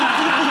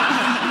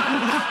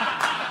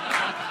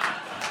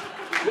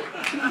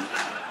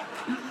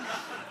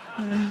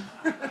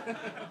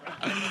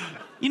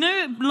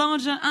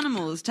 larger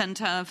animals tend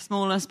to have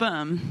smaller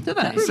sperm. Do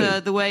they?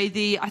 That's the way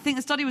I think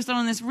the study was done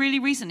on this really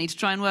recently to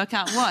try and work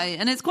out why.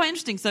 And it's quite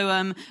interesting.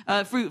 So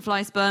fruit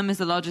fly sperm is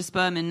the largest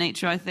sperm in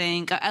nature, I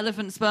think.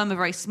 Elephant sperm are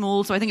very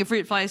small. So I think a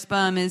fruit fly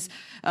sperm is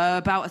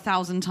about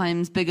 1,000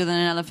 times bigger than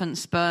an elephant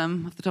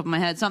sperm, off the top of my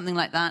head, something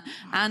like that.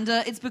 And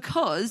it's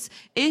because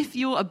if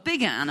you're a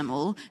bigger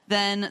animal,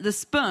 then the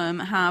sperm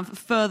have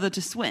further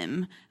to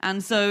swim.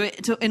 And so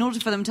in order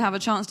for them to have a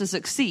chance to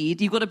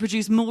succeed, you've got to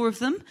produce more of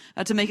them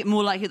to make it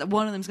more likely that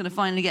one of them's going to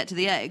finally get to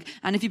the egg.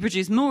 And if you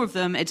produce more of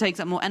them, it takes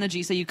up more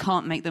energy, so you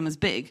can't make them as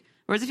big.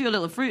 Whereas if you're a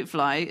little fruit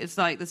fly, it's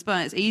like the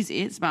sperm is easy.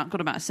 It's got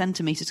about a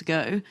centimetre to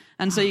go.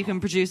 And so you can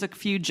produce a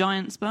few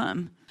giant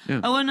sperm.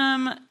 Yeah. Oh,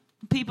 and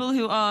people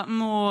who are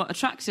more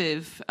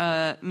attractive,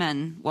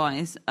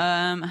 men-wise,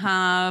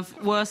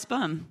 have worse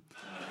sperm.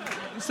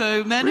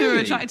 So men who are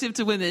Really? attractive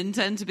to women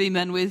tend to be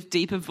men with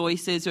deeper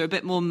voices who are a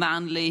bit more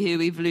manly,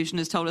 who evolution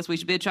has told us we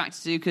should be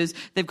attracted to because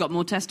they've got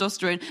more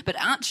testosterone. But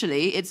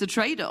actually, it's a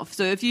trade-off.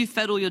 So if you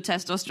fed all your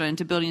testosterone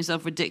to building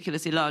yourself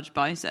ridiculously large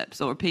biceps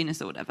or a penis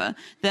or whatever,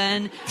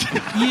 then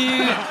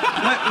you...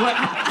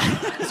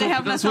 they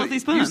have less healthy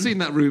sperm. You've seen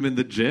that room in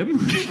the gym?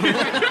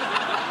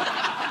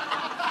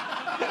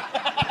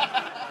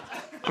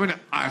 I mean,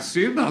 I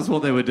assume that's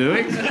what they were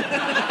doing.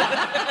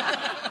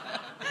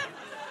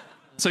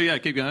 So yeah,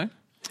 keep going.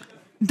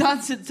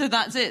 That's it. So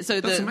That's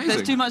amazing.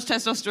 there's too much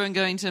testosterone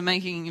going to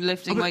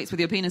lifting weights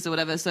with your penis or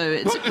whatever, so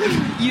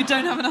you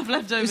don't have enough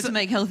left over to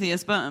make healthier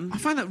sperm. I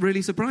find that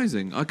really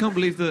surprising. I can't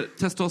believe that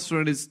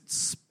testosterone is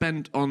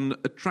spent on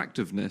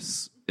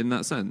attractiveness in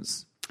that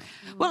sense.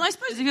 Well, I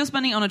suppose if you're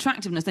spending it on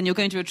attractiveness, then you're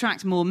going to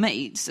attract more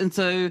mates, and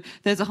so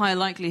there's a higher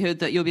likelihood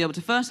that you'll be able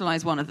to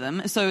fertilise one of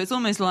them. So it's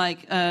almost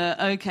like,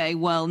 okay,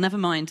 well, never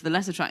mind, the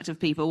less attractive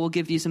people will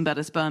give you some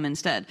better sperm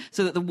instead,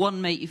 so that the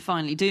one mate you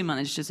finally do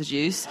manage to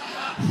seduce,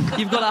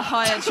 you've got a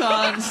higher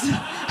chance.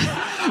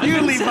 You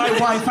leave my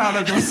wife out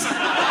of this.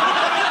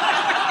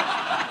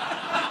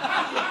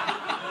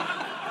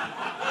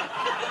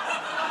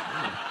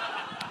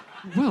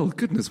 Well,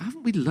 goodness,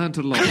 haven't we learnt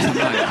a lot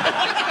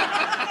tonight?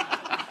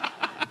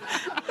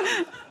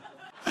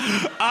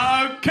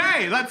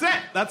 Okay, that's it.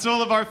 That's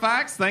all of our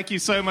facts. Thank you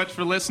so much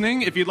for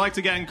listening. If you'd like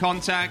to get in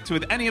contact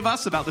with any of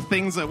us about the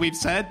things that we've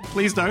said,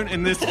 please don't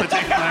in this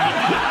particular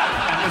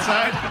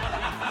episode.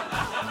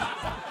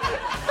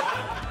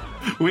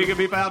 We can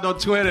be found on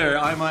Twitter.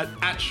 I'm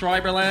at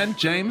Schreiberland.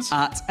 James.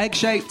 At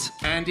Egg-Shaped.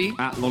 Andy.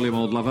 At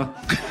Lollymold Lover.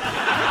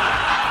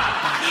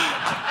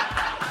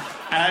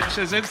 At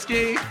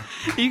Shazinski.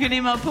 You can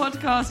email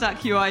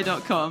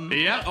podcast@qi.com.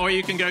 Yeah, or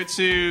you can go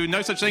to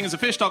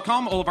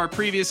nosuchthing.afish.com. All of our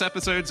previous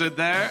episodes are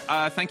there.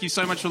 Thank you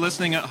so much for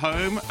listening at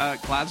home.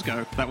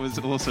 Glasgow, that was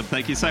awesome.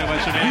 Thank you so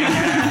much for being here.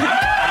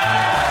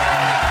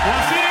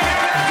 We'll see you